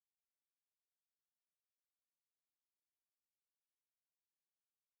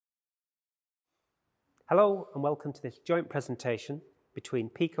Hello and welcome to this joint presentation between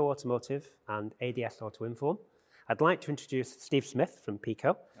Pico Automotive and ADS Auto Inform. I'd like to introduce Steve Smith from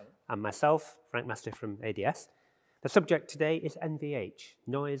Pico. Hello. And myself, Frank Massey from ADS. The subject today is NVH,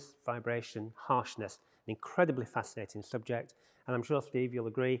 Noise Vibration Harshness, an incredibly fascinating subject, and I'm sure, Steve, you'll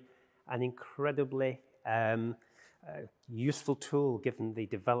agree, an incredibly useful tool given the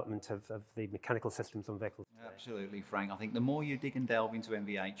development of the mechanical systems on vehicles today. Absolutely, Frank. I think the more you dig and delve into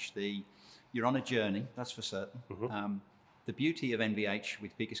NVH, you're on a journey, that's for certain. Mm-hmm. The beauty of NVH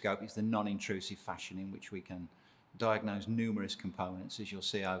with PicoScope is the non-intrusive fashion in which we can diagnose numerous components, as you'll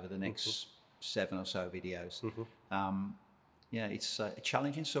see over the next 7 or so videos. Yeah, it's a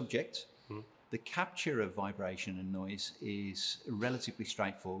challenging subject. The capture of vibration and noise is relatively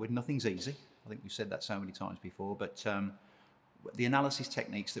straightforward. Nothing's easy. I think we've said that so many times before, but the analysis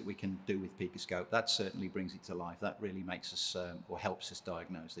techniques that we can do with PicoScope, that certainly brings it to life. That really makes us, or helps us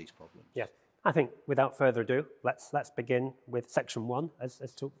diagnose these problems. Yeah, I think without further ado, let's begin with section 1 as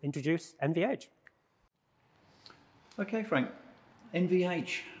to introduce NVH. Okay, Frank.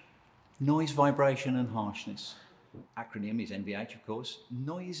 NVH, Noise Vibration and Harshness. Acronym is NVH, of course.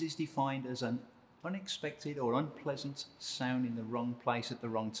 Noise is defined as an unexpected or unpleasant sound in the wrong place at the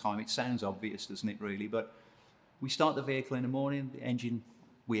wrong time. It sounds obvious, doesn't it, really? But we start the vehicle in the morning, the engine,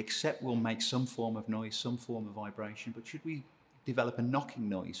 we accept will make some form of noise, some form of vibration, but should we develop a knocking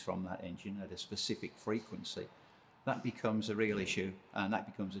noise from that engine at a specific frequency, that becomes a real issue, and that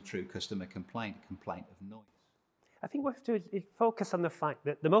becomes a true customer complaint, a complaint of noise. I think what we have to do is focus on the fact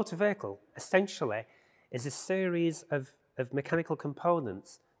that the motor vehicle essentially is a series of mechanical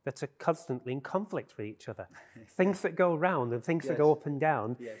components that are constantly in conflict with each other. Things that go round and things that go up and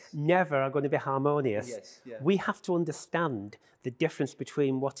down never are going to be harmonious. We have to understand the difference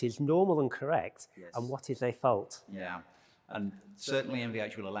between what is normal and correct and what is a fault. Yeah, and certainly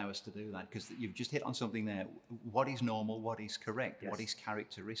NVH will allow us to do that, because you've just hit on something there. What is normal, what is correct, what is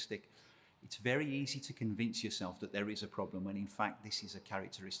characteristic? It's very easy to convince yourself that there is a problem when in fact this is a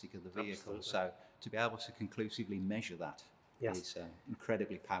characteristic of the vehicle. Absolutely. So to be able to conclusively measure that is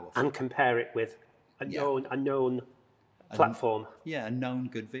incredibly powerful. And compare it with a known platform. Yeah, a known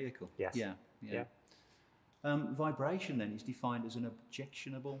good vehicle. Yes. Yeah. Vibration then is defined as an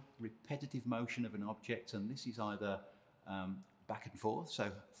objectionable, repetitive motion of an object, and this is either back and forth,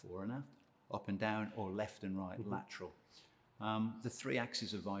 so fore and aft, up and down, or left and right, lateral. The 3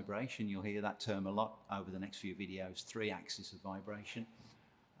 axes of vibration, you'll hear that term a lot over the next few videos, 3 axes of vibration.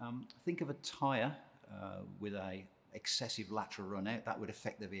 Think of a tyre with a excessive lateral run out. That would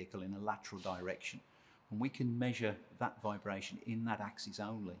affect the vehicle in a lateral direction. And we can measure that vibration in that axis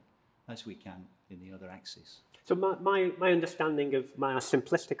only, as we can in the other axis. So my understanding of, my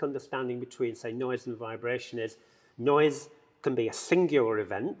simplistic understanding between, say, noise and vibration is noise can be a singular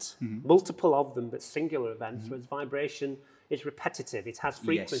event, multiple of them, but singular events, whereas vibration is repetitive. It has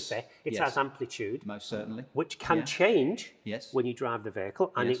frequency, it has amplitude. Most certainly. Which can change when you drive the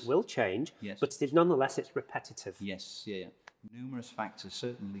vehicle, and it will change, but nonetheless it's repetitive. Yes, numerous factors,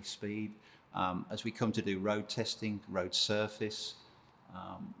 certainly speed. As we come to do road testing, road surface,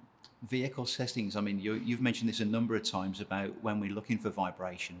 vehicle settings, I mean, you've mentioned this a number of times about when we're looking for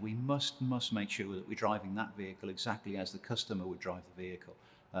vibration, we must make sure that we're driving that vehicle exactly as the customer would drive the vehicle.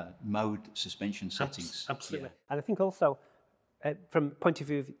 Mode, suspension settings. Absolutely. And I think also, from the point of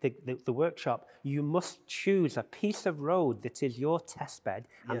view of the workshop, you must choose a piece of road that is your test bed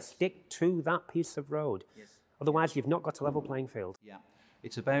and stick to that piece of road. Otherwise, you've not got a level playing field. Yeah.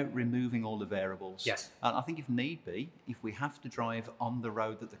 It's about removing all the variables. And I think if need be, if we have to drive on the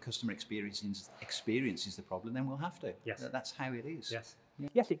road that the customer experiences the problem, then we'll have to. That's how it is.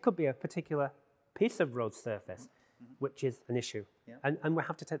 Yes, it could be a particular piece of road surface, which is an issue. And we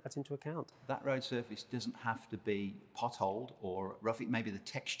have to take that into account. That road surface doesn't have to be potholed or rough. It may be the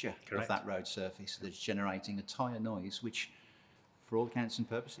texture of that road surface that's generating a tyre noise, which, for all accounts and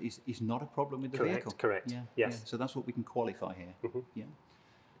purposes, is not a problem with the vehicle. Correct. Yes. So that's what we can qualify here.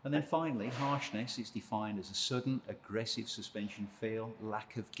 And then finally, harshness is defined as a sudden, aggressive suspension feel,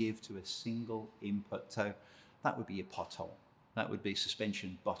 lack of give to a single input. So that would be a pothole. That would be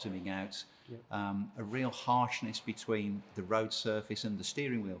suspension bottoming out. A real harshness between the road surface and the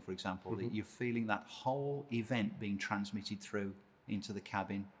steering wheel, for example, that you're feeling that whole event being transmitted through into the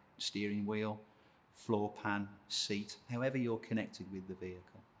cabin, steering wheel, floor pan, seat, however you're connected with the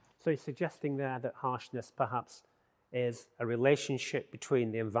vehicle. So you're suggesting there that harshness perhaps is a relationship between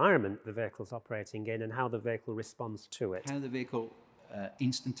the environment the vehicle's operating in and how the vehicle responds to it. How the vehicle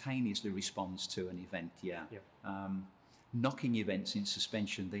instantaneously responds to an event, knocking events in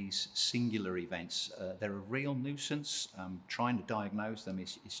suspension, these singular events, they're a real nuisance. Trying to diagnose them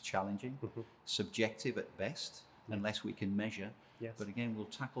is challenging, subjective at best, unless we can measure. Yes. But again, we'll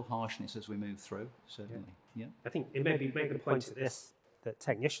tackle harshness as we move through, certainly. Yeah. I think it may be make the point at this that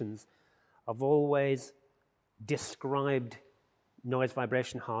technicians have always described noise,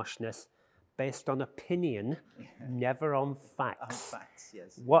 vibration, harshness based on opinion, never on facts. On facts,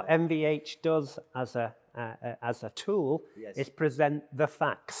 yes. What NVH does as a tool is present the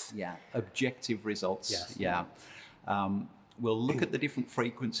facts. Yeah, objective results. Yes. Yeah. We'll look at the different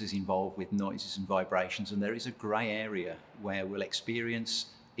frequencies involved with noises and vibrations, and there is a grey area where we'll experience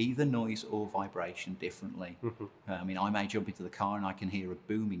either noise or vibration differently. I mean, I may jump into the car and I can hear a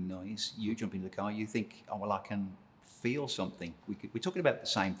booming noise. You jump into the car, you think, oh, well, I can feel something. We're talking about the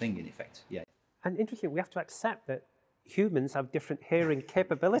same thing, in effect. Yeah. And interesting, we have to accept that humans have different hearing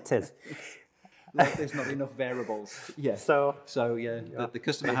capabilities. Like there's not enough variables. Yeah. So yeah, the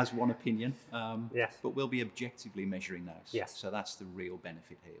customer has one opinion, yes, but we'll be objectively measuring those. Yes. So that's the real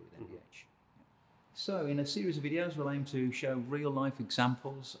benefit here with NVH. So in a series of videos, we'll aim to show real-life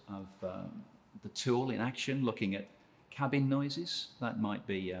examples of the tool in action, looking at cabin noises. That might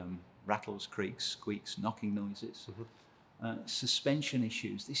be rattles, creaks, squeaks, knocking noises. Suspension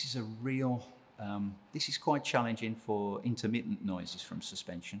issues. This is a real. This is quite challenging for intermittent noises from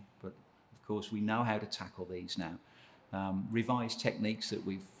suspension, but of course we know how to tackle these now. Revised techniques that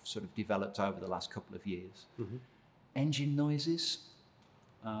we've sort of developed over the last couple of years. Engine noises,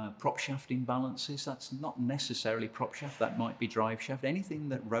 prop shaft imbalances. That's not necessarily prop shaft, that might be drive shaft. Anything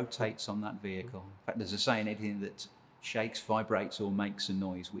that rotates on that vehicle. In fact, there's a saying, anything that shakes, vibrates or makes a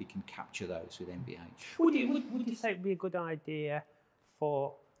noise, we can capture those with NVH. Would you say it would be a good idea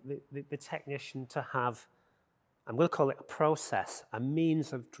for the technician to have, I'm going to call it a process, a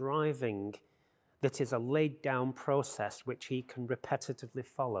means of driving that is a laid down process which he can repetitively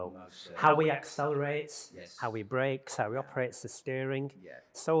follow? How he accelerates, how he brakes, how he operates the steering,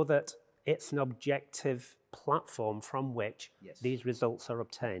 so that it's an objective platform from which these results are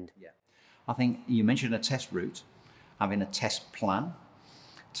obtained. I think you mentioned a test route, having a test plan,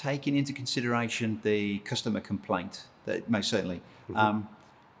 taking into consideration the customer complaint, that most certainly.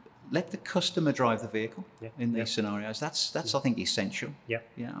 Let the customer drive the vehicle in these scenarios. That's I think essential.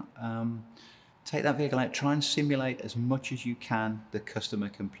 Take that vehicle out, try and simulate as much as you can the customer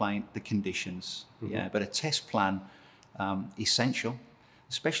complaint, the conditions. But a test plan, essential,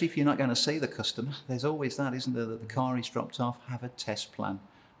 especially if you're not going to see the customer. There's always that, isn't there, that the car is dropped off. Have a test plan,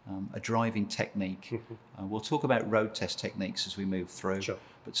 a driving technique. We'll talk about road test techniques as we move through.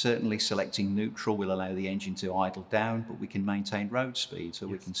 But certainly selecting neutral will allow the engine to idle down, but we can maintain road speed, so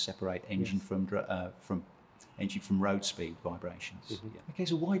we can separate engine from road speed vibrations. Okay,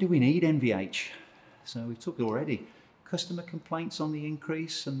 so why do we need NVH? So we've talked already. Customer complaints on the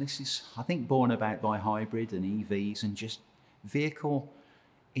increase, and this is, I think, borne about by hybrid and EVs and just vehicle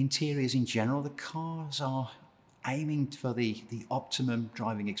interiors in general. The cars are aiming for the optimum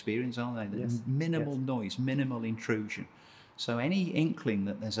driving experience, aren't they? Minimal noise, minimal intrusion. So any inkling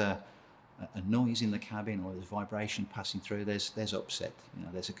that there's a noise in the cabin or there's vibration passing through, there's upset. You know,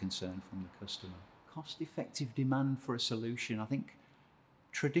 there's a concern from the customer. Cost-effective demand for a solution. I think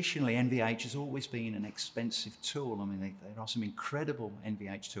traditionally NVH has always been an expensive tool. I mean, there are some incredible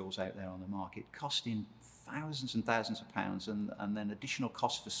NVH tools out there on the market, costing thousands and thousands of pounds, and then additional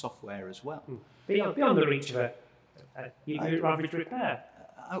costs for software as well. Beyond the reach of your average repair.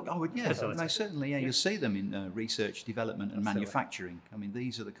 I would, no, certainly, you'll see them in research, development and manufacturing. I mean,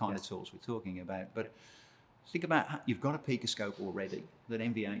 these are the kind of tools we're talking about. But think about, you've got a PicoScope already, that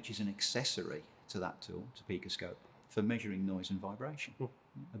NVH is an accessory to that tool, to PicoScope, for measuring noise and vibration.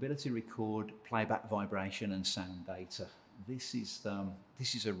 Ability to record playback vibration and sound data. This is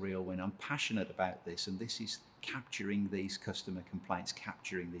a real win. I'm passionate about this, and this is capturing these customer complaints,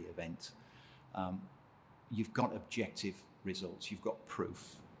 capturing the event. You've got objective results, you've got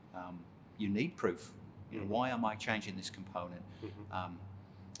proof. You need proof. You know, why am I changing this component?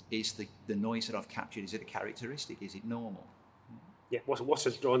 Is the noise that I've captured, is it a characteristic? Is it normal? What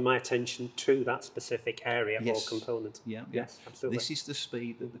has drawn my attention to that specific area or component? Yes, absolutely. This is the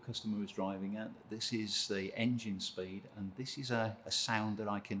speed that the customer was driving at. This is the engine speed, and this is a sound that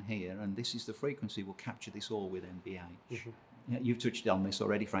I can hear, and this is the frequency. We'll capture this all with NVH. You've touched on this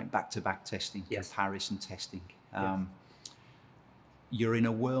already, Frank. Back-to-back testing, comparison testing. You're in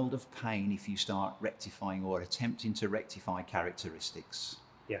a world of pain if you start rectifying or attempting to rectify characteristics.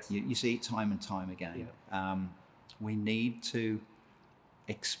 You see it time and time again. We need to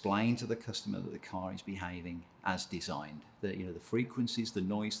explain to the customer that the car is behaving as designed. The frequencies, the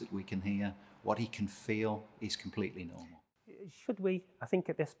noise that we can hear, what he can feel is completely normal. Should we, I think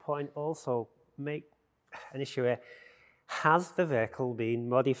at this point, also make an issue here? Has the vehicle been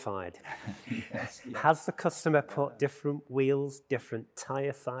modified? Yes, yeah. Has the customer put different wheels, different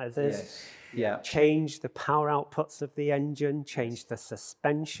tyre sizes, Yes, yeah. changed the power outputs of the engine, changed the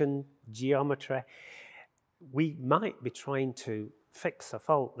suspension geometry? We might be trying to fix a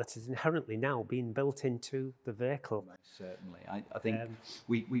fault that is inherently now being built into the vehicle. Certainly. I think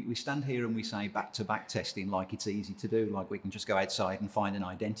we stand here and we say back-to-back testing like it's easy to do, like we can just go outside and find an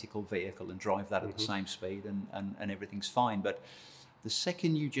identical vehicle and drive that at the same speed and everything's fine. But the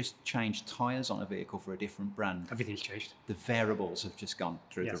second you just change tyres on a vehicle for a different brand, Everything's changed. the variables have just gone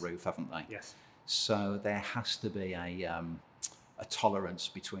through the roof, haven't they? Yes. So there has to be a tolerance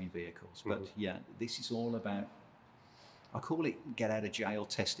between vehicles. But yeah, this is all about, I call it get out of jail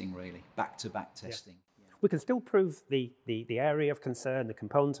testing, really, back-to-back testing. Yeah. We can still prove the area of concern, the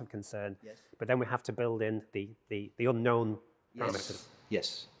component of concern, but then we have to build in the unknown parameters.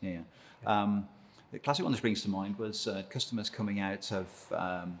 Yes, yeah. The classic one that springs to mind was customers coming out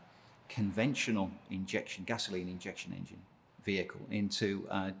of conventional gasoline injection engine vehicle into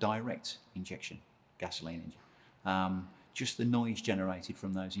direct injection gasoline engine. Just the noise generated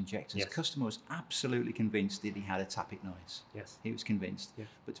from those injectors. The customer was absolutely convinced that he had a tappet noise. Yes. He was convinced. Yeah.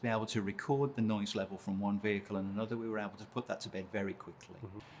 But to be able to record the noise level from one vehicle and another, we were able to put that to bed very quickly.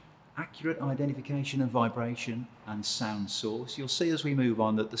 Accurate identification of vibration and sound source. You'll see as we move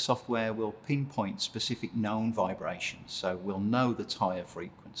on that the software will pinpoint specific known vibrations. So we'll know the tyre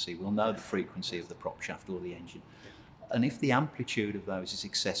frequency, we'll know the frequency of the prop shaft or the engine. And if the amplitude of those is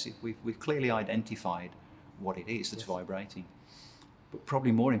excessive, we've clearly identified what it is that's vibrating. But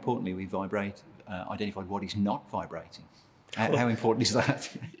probably more importantly, we identified what is not vibrating. How important is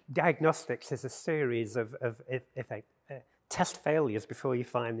that? Diagnostics is a series of test failures before you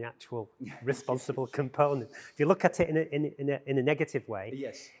find the actual responsible component. If you look at it in a negative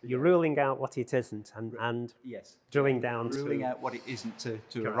way, you're ruling out what it isn't and drilling down ruling out what it isn't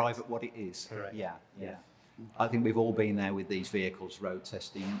to arrive at what it is. Yeah. I think we've all been there with these vehicles road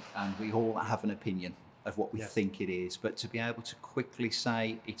testing, and we all have an opinion of what we think it is, but to be able to quickly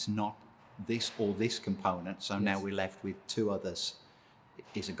say it's not this or this component, so now we're left with two others,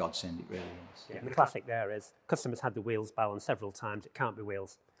 is a godsend, it really is. Yeah. The classic there is customers had the wheels balanced several times, it can't be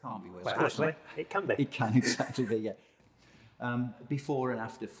wheels. Can't be wheels. But actually, it can be. It can exactly be, yeah. Before and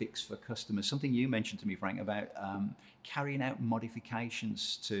after fix for customers, something you mentioned to me, Frank, about carrying out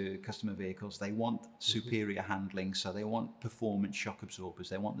modifications to customer vehicles. They want superior handling, so they want performance shock absorbers,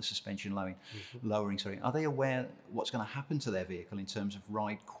 they want the suspension lowering. Are they aware what's going to happen to their vehicle in terms of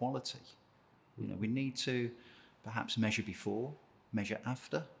ride quality? You know, we need to perhaps measure before, measure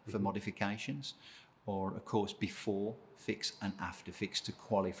after for modifications, or of course before fix and after fix to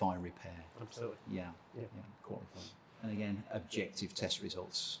qualify repair. Absolutely. Yeah, qualify. And again, objective test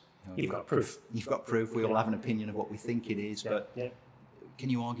results. You've got proof. You've got proof. We all have an opinion of what we think it is, but can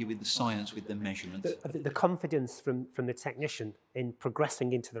you argue with the science, with the measurements? The confidence from the technician in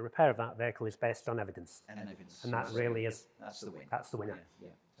progressing into the repair of that vehicle is based on evidence. And evidence. And that really is, that's the win. That's the winner. Yeah,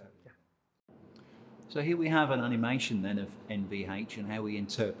 totally. So here we have an animation then of NVH and how we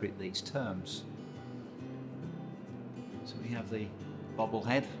interpret these terms. So we have the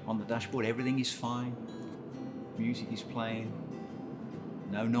bobblehead on the dashboard. Everything is fine. Music is playing.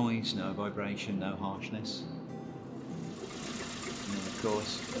 No noise, no vibration, no harshness. And then of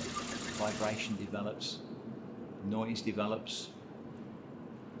course, vibration develops, noise develops.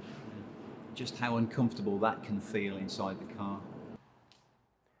 Just how uncomfortable that can feel inside the car.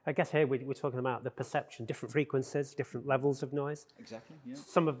 I guess here we're talking about the perception, different frequencies, different levels of noise. Exactly, yeah.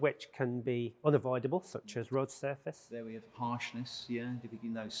 Some of which can be unavoidable, such as road surface. There we have harshness,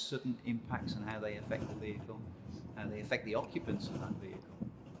 depicting those sudden impacts and how they affect the vehicle, how they affect the occupants of that vehicle.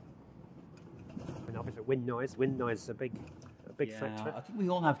 And obviously wind noise is a big factor. I think we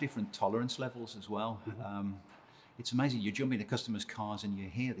all have different tolerance levels as well. It's amazing, you jump into customers' cars and you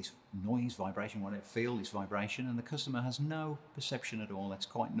hear this noise, vibration, feel this vibration, and the customer has no perception at all. That's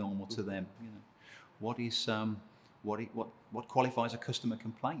quite normal to them. You know, what qualifies a customer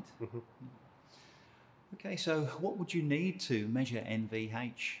complaint? Okay, so what would you need to measure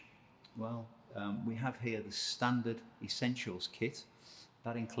NVH? Well, we have here the standard essentials kit.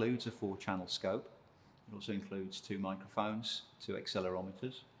 That includes a 4-channel scope. It also includes 2 microphones, 2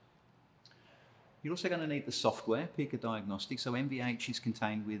 accelerometers. You're also going to need the software, Pico Diagnostics, so NVH is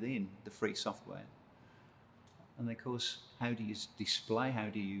contained within the free software. And of course, how do you display, how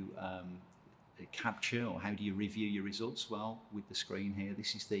do you capture, or how do you review your results? Well, with the screen here,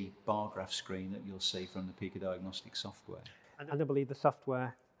 this is the bar graph screen that you'll see from the Pico Diagnostics software. And I believe the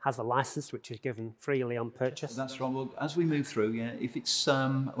software has a license which is given freely on purchase. That's right. Well, as we move through, yeah, if it's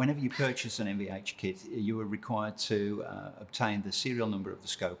whenever you purchase an NVH kit, you are required to obtain the serial number of the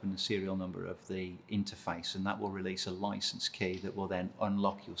scope and the serial number of the interface, and that will release a license key that will then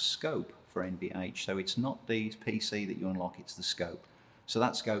unlock your scope for NVH. So it's not the PC that you unlock, it's the scope. So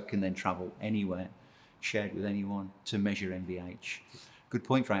that scope can then travel anywhere, shared with anyone to measure NVH. Good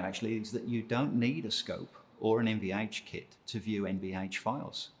point, Frank, actually, is that you don't need a scope or an NVH kit to view NVH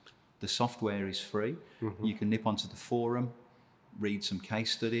files. The software is free. You can nip onto the forum, read some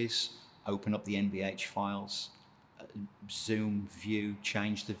case studies, open up the NVH files, zoom, view,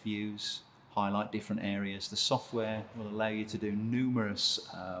 change the views, highlight different areas. The software will allow you to do numerous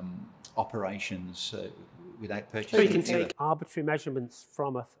operations without purchasing. So you can take arbitrary measurements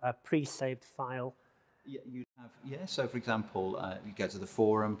from a pre-saved file. Yeah, you have, yeah. So, for example, you go to the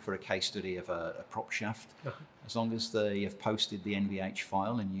forum for a case study of a prop shaft. As long as they have posted the NVH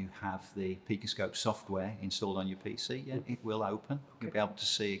file and you have the PicoScope software installed on your PC, yeah, it will open. You'll be able to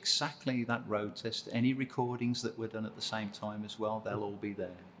see exactly that road test. Any recordings that were done at the same time as well, they'll all be there.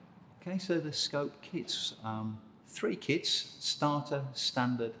 Okay, so the scope kits, 3 kits: starter,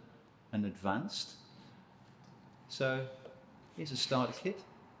 standard, and advanced. So, here's a starter kit.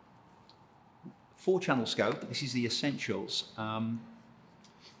 4-channel scope. This is the essentials.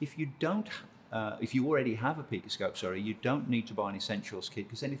 If you already have a PicoScope, you don't need to buy an essentials kit,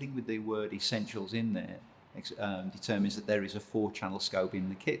 because anything with the word essentials in there determines that there is a 4-channel scope in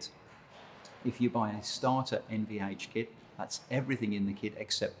the kit. If you buy a starter NVH kit, that's everything in the kit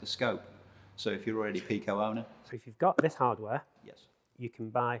except the scope. So if you're already a Pico owner, so if you've got this hardware, yes, you can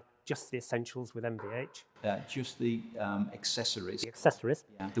buy just the essentials with NVH. Just the accessories. The accessories.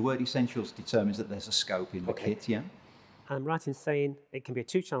 Yeah. The word essentials determines that there's a scope in the kit. Yeah. I'm right in saying it can be a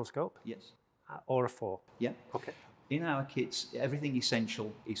 2-channel scope. Yes. Or a 4. Yeah. Okay. In our kits, everything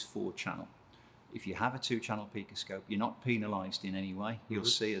essential is 4-channel. If you have a 2-channel PicoScope, you're not penalised in any way. You'll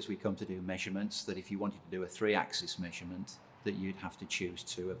see as we come to do measurements that if you wanted to do a 3-axis measurement, that you'd have to choose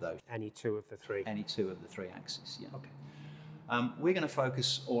 2 of those. Any 2 of the 3. Any 2 of the 3 axes. Yeah. Okay. We're going to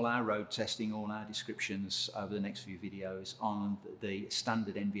focus all our road testing, all our descriptions over the next few videos on the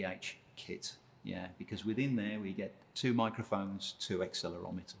standard NVH kit. Yeah, because within there we get 2 microphones, 2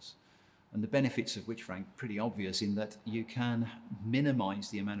 accelerometers. And the benefits of which, Frank, pretty obvious in that you can minimise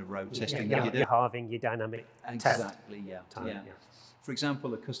the amount of road testing that you do. You're halving your dynamic Exactly, test yeah. time, Yeah. For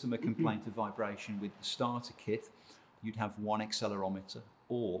example, a customer complaint of vibration with the starter kit, you'd have 1 accelerometer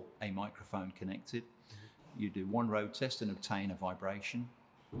or a microphone connected. You do 1 road test and obtain a vibration,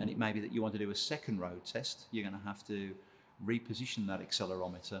 and it may be that you want to do a 2nd road test. You're going to have to reposition that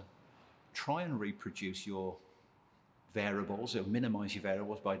accelerometer, try and reproduce your variables or minimize your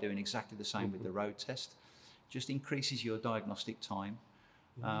variables by doing exactly the same with the road test. Just increases your diagnostic time.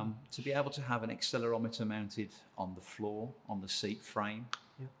 To be able to have an accelerometer mounted on the floor, on the seat frame,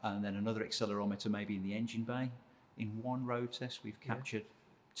 and then another accelerometer maybe in the engine bay. In 1 road test, we've captured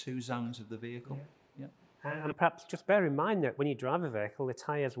 2 zones of the vehicle. And perhaps just bear in mind that when you drive a vehicle, the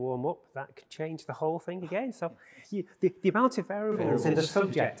tyres warm up, that could change the whole thing again. So the amount of variables in the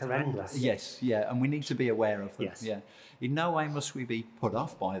subject are endless. Yes, yeah, and we need to be aware of them. Yes. Yeah. In no way must we be put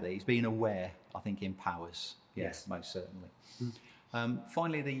off by these. Being aware, I think, empowers. Yes, most certainly.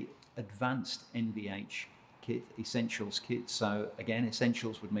 Finally, the advanced NVH kit, essentials kit. So again,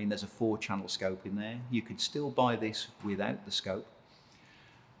 essentials would mean there's a 4-channel scope in there. You could still buy this without the scope.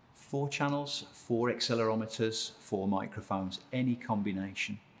 4 channels, 4 accelerometers, 4 microphones, any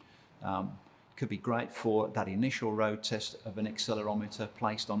combination. Could be great for that initial road test of an accelerometer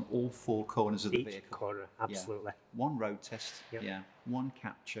placed on all 4 corners of the vehicle. Each corner, absolutely. Yeah. 1 road test, 1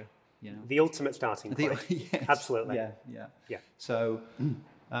 capture. You know. The ultimate starting point. Yes. Absolutely. Yeah. So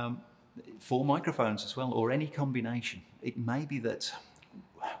 4 microphones as well, or any combination. It may be that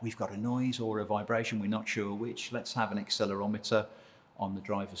we've got a noise or a vibration, we're not sure which. Let's have an accelerometer on the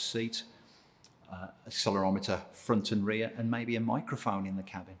driver's seat, accelerometer front and rear, and maybe a microphone in the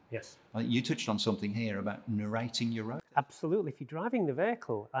cabin. Yes. You touched on something here about narrating your road. Absolutely. If you're driving the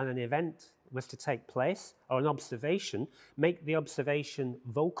vehicle and an event was to take place, or an observation, make the observation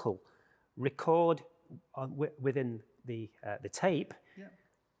vocal. Record within the tape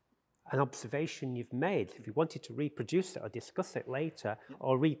an observation you've made. If you wanted to reproduce it or discuss it later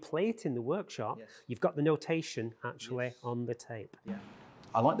or replay it in the workshop, you've got the notation actually on the tape. Yeah.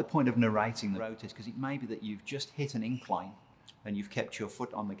 I like the point of narrating the road test, because it may be that you've just hit an incline and you've kept your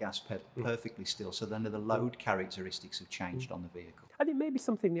foot on the gas pedal perfectly still, so then the load characteristics have changed on the vehicle. And it may be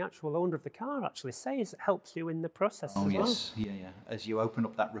something the actual owner of the car actually says that helps you in the process as well. Yes, yeah. As you open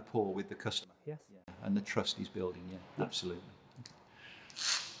up that rapport with the customer. Yes. Yeah. And the trust is building, absolutely.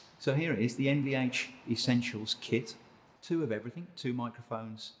 So here it is, the NVH Essentials kit. 2 of everything, 2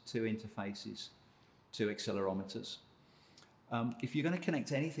 microphones, 2 interfaces, 2 accelerometers. If you're going to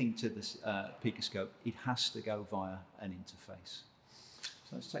connect anything to this PicoScope, it has to go via an interface.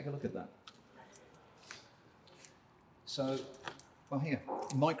 So let's take a look at that. So, well here,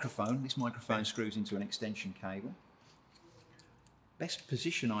 microphone. This microphone screws into an extension cable. Best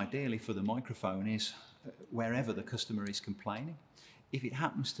position ideally for the microphone is wherever the customer is complaining. If it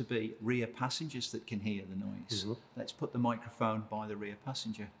happens to be rear passengers that can hear the noise, let's put the microphone by the rear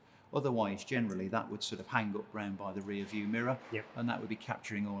passenger. Otherwise, generally, that would sort of hang up round by the rear view mirror, and that would be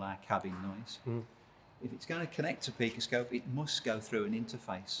capturing all our cabin noise. If it's going to connect to PicoScope, it must go through an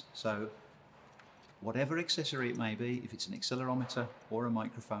interface. So whatever accessory it may be, if it's an accelerometer or a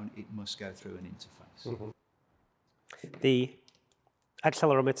microphone, it must go through an interface. The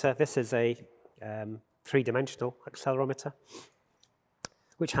accelerometer, this is a 3-dimensional accelerometer,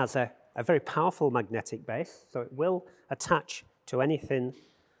 which has a very powerful magnetic base, so it will attach to anything.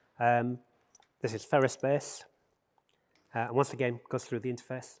 This is ferrous base, and once again goes through the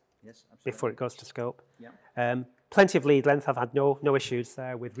interface before it goes to scope. Plenty of lead length. I've had no issues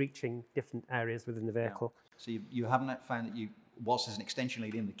there with reaching different areas within the vehicle. So you haven't found that whilst there's an extension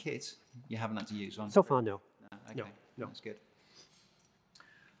lead in the kit, you haven't had to use one? So far, no. Okay, no. That's good.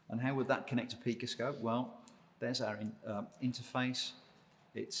 And how would that connect to PicoScope? Well, there's our interface.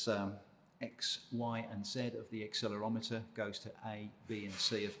 It's X, Y, and Z of the accelerometer goes to A, B, and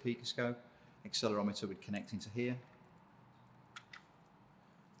C of PicoScope. Accelerometer would connect into here.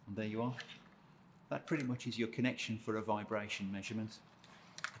 And there you are. That pretty much is your connection for a vibration measurement.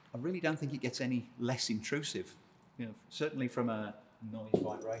 I really don't think it gets any less intrusive. You know, certainly from a noise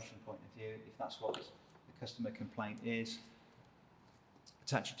vibration point of view, if that's what the customer complaint is,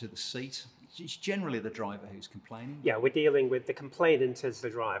 attach it to the seat. It's generally the driver who's complaining. Yeah, we're dealing with the complainant as the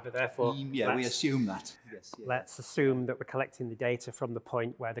driver, therefore... Yeah, we assume that. Yes, yeah. Let's assume that we're collecting the data from the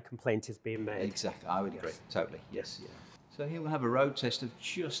point where the complaint is being made. Exactly, I would agree, totally, yes. Yeah. So here we'll have a road test of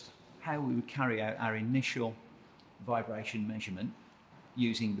just how we would carry out our initial vibration measurement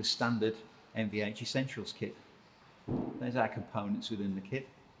using the standard NVH Essentials kit. There's our components within the kit.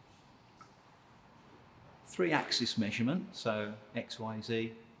 3-axis measurement, so X, Y,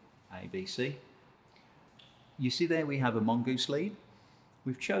 Z, A, B, C. You see there we have a mongoose lead.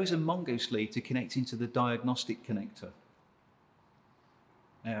 We've chosen mongoose lead to connect into the diagnostic connector.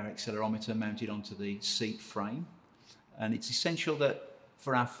 Our accelerometer mounted onto the seat frame. And it's essential that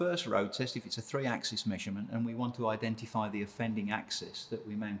for our first road test, if it's a 3-axis measurement and we want to identify the offending axis, that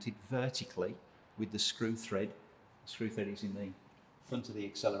we mount it vertically with the screw thread. The screw thread is in the front of the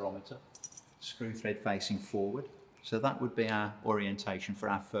accelerometer. Screw thread facing forward. So that would be our orientation for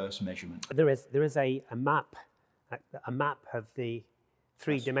our first measurement. There is a map of the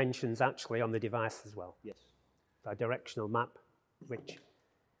 3 dimensions actually on the device as well. Yes. A directional map, which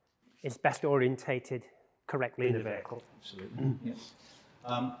is best orientated correctly in the vehicle. Absolutely. Yes.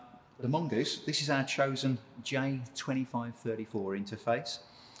 The mongoose, this is our chosen J2534 interface.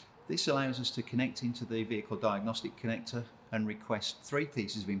 This allows us to connect into the vehicle diagnostic connector and request 3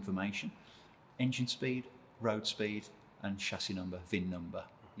 pieces of information: engine speed, road speed, and chassis number, VIN number.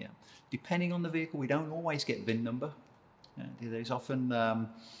 Yeah. Depending on the vehicle, we don't always get VIN number. There's often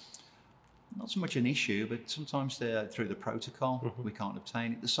not so much an issue, but sometimes through the protocol we can't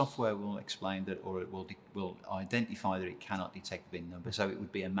obtain it. The software will explain that, or it will identify that it cannot detect VIN number, so it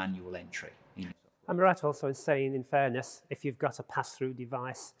would be a manual entry. I'm right also in saying, in fairness, if you've got a pass-through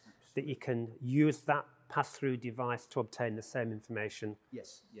device, that you can use that pass-through device to obtain the same information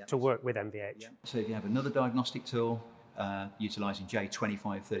to work with NVH. Yeah. So if you have another diagnostic tool utilising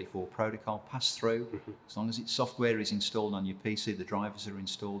J2534 protocol pass-through, as long as its software is installed on your PC, the drivers are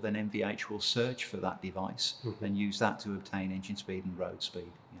installed, then NVH will search for that device and use that to obtain engine speed and road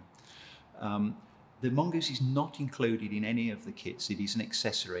speed. Yeah. The mongoose is not included in any of the kits. It is an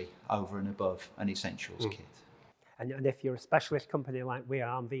accessory over and above an Essentials kit. And if you're a specialist company like we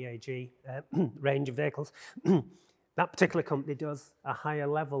are on VAG range of vehicles, that particular company does a higher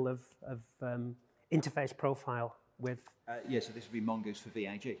level of interface profile with... yes, so this would be mongoose for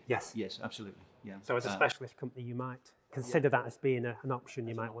VAG. Yes. Yes, absolutely. Yeah. So as a specialist company, you might consider that as being an option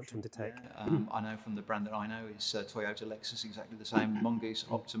you might want to undertake. Yeah. I know from the brand that I know is Toyota Lexus, exactly the same. Mongoose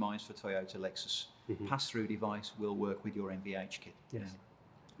optimised for Toyota Lexus. Pass-through device will work with your NVH kit. Yes.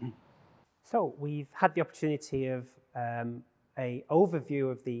 Yeah. So we've had the opportunity of an overview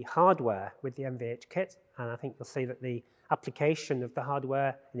of the hardware with the NVH kit, and I think you'll see that the application of the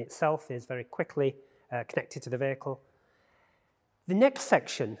hardware in itself is very quickly connected to the vehicle. The next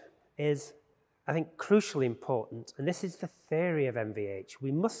section is I think, crucially important, and this is the theory of NVH.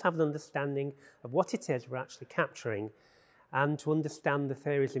 We must have an understanding of what it is we're actually capturing, and to understand the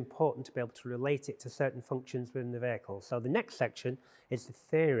theory is important to be able to relate it to certain functions within the vehicle. So the next section is the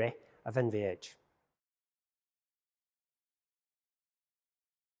theory of NVH.